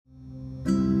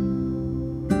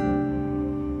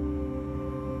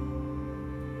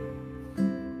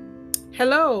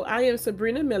Hello, I am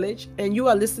Sabrina Milledge, and you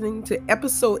are listening to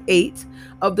episode 8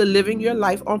 of the Living Your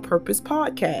Life on Purpose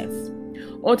podcast.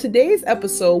 On today's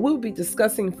episode, we'll be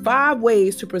discussing 5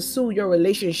 ways to pursue your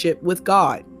relationship with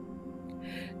God.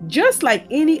 Just like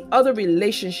any other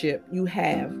relationship you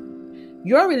have,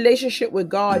 your relationship with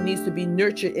God needs to be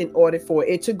nurtured in order for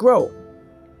it to grow.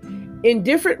 In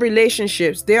different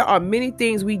relationships, there are many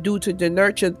things we do to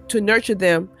nurture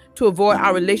them to avoid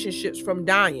our relationships from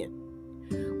dying.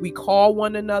 We call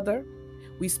one another.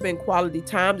 We spend quality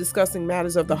time discussing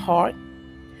matters of the heart.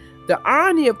 The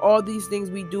irony of all these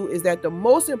things we do is that the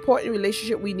most important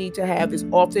relationship we need to have is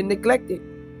often neglected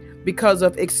because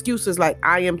of excuses like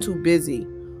I am too busy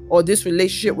or this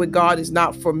relationship with God is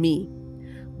not for me.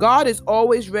 God is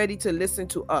always ready to listen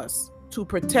to us, to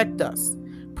protect us,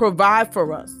 provide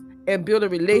for us, and build a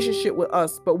relationship with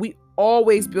us, but we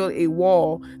always build a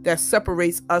wall that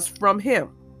separates us from Him.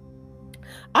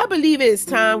 I believe it is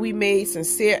time we made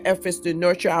sincere efforts to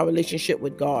nurture our relationship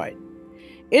with God.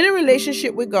 In a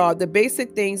relationship with God, the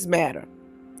basic things matter.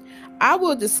 I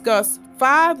will discuss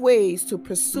 5 ways to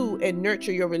pursue and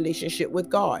nurture your relationship with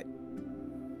God.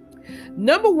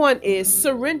 Number 1 is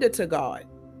surrender to God.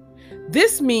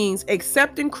 This means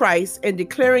accepting Christ and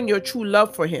declaring your true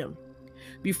love for Him.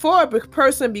 Before a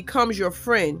person becomes your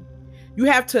friend, you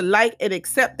have to like and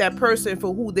accept that person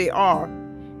for who they are.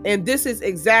 And this is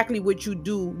exactly what you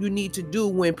need to do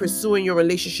when pursuing your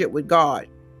relationship with God.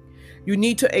 You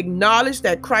need to acknowledge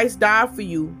that Christ died for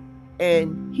you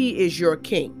and He is your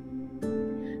King.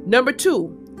 Number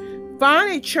 2,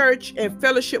 find a church and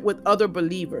fellowship with other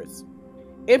believers.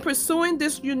 In pursuing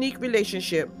this unique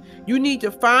relationship, you need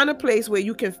to find a place where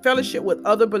you can fellowship with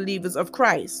other believers of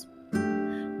Christ.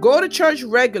 Go to church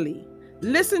regularly,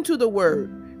 listen to the word,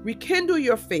 rekindle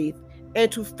your faith,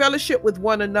 and to fellowship with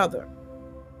one another.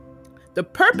 The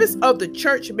purpose of the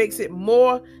church makes it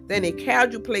more than a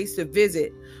casual place to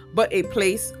visit, but a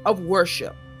place of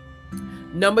worship.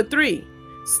 Number 3,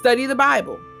 study the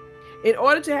Bible. In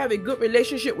order to have a good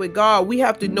relationship with God, we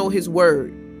have to know His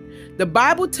Word. The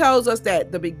Bible tells us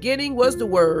that the beginning was the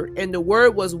Word, and the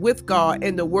Word was with God,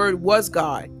 and the Word was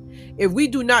God. If we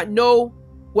do not know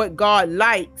what God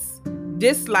likes,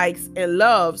 dislikes, and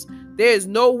loves, there is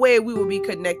no way we will be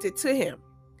connected to Him.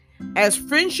 As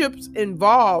friendships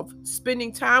involve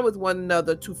spending time with one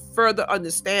another to further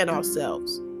understand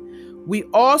ourselves, we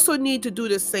also need to do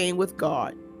the same with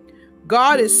God.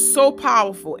 God is so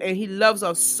powerful and He loves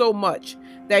us so much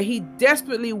that He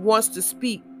desperately wants to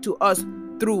speak to us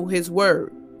through His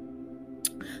Word.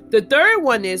 The third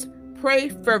one is pray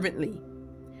fervently.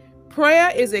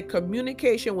 Prayer is a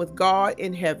communication with God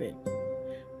in heaven.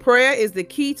 Prayer is the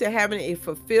key to having a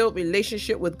fulfilled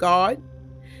relationship with God.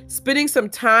 Spending some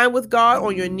time with God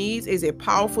on your knees is a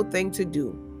powerful thing to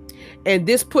do. And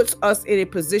this puts us in a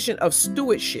position of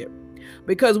stewardship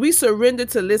because we surrender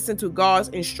to listen to God's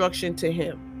instruction to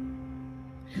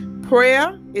Him.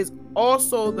 Prayer is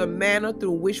also the manner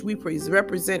through which we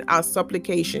represent our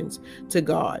supplications to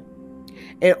God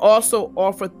and also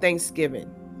offer thanksgiving.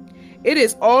 It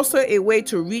is also a way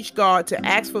to reach God to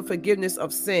ask for forgiveness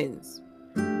of sins.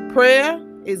 Prayer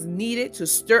is needed to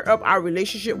stir up our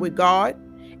relationship with God.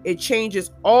 It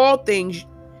changes all things.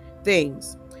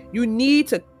 You need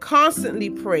to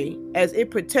constantly pray as it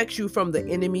protects you from the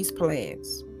enemy's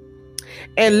plans.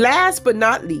 And last but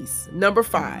not least, number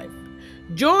 5,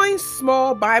 join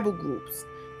small Bible groups.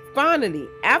 Finally,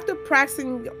 after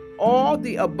practicing all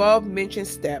the above mentioned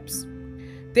steps,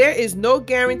 there is no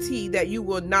guarantee that you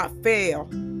will not fail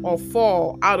or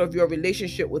fall out of your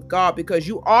relationship with God because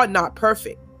you are not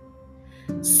perfect.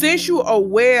 Since you are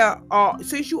aware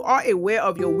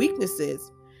of your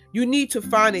weaknesses, you need to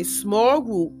find a small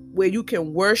group where you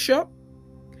can worship,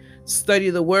 study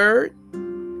the word,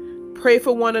 pray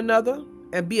for one another,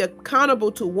 and be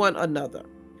accountable to one another.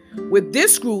 With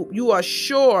this group, you are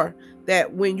sure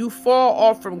that when you fall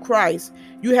off from Christ,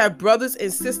 you have brothers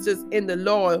and sisters in the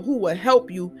Lord who will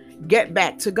help you get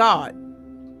back to God.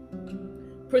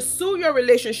 Pursue your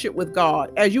relationship with God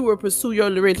as you will pursue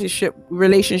your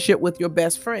relationship with your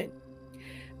best friend.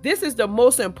 This is the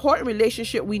most important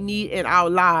relationship we need in our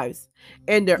lives.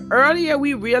 And the earlier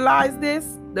we realize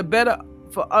this, the better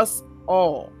for us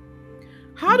all.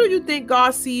 How do you think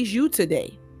God sees you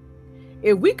today?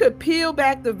 If we could peel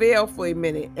back the veil for a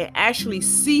minute and actually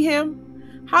see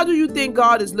Him, how do you think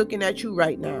God is looking at you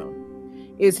right now?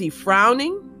 Is He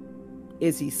frowning?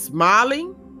 Is He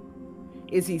smiling?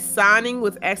 Is He signing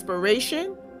with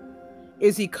expiration?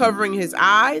 Is He covering His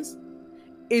eyes?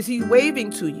 Is He waving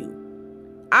to you?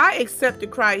 I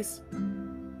accepted Christ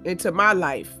into my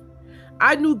life.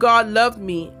 I knew God loved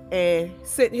me and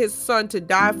sent His Son to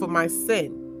die for my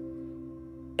sin.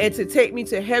 and to take me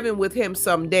to heaven with him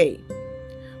someday.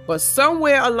 But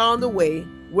somewhere along the way,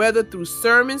 whether through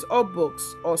sermons or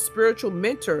books or spiritual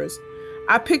mentors,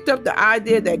 I picked up the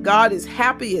idea that God is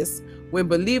happiest when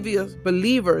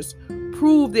believers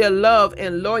prove their love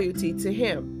and loyalty to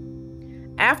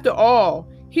him. After all,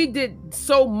 he did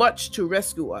so much to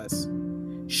rescue us.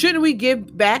 Shouldn't we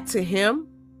give back to him,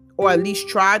 or at least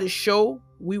try to show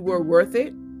we were worth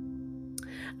it?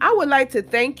 I would like to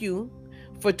thank you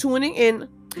for tuning in,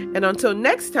 and until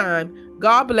next time,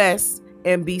 God bless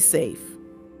and be safe.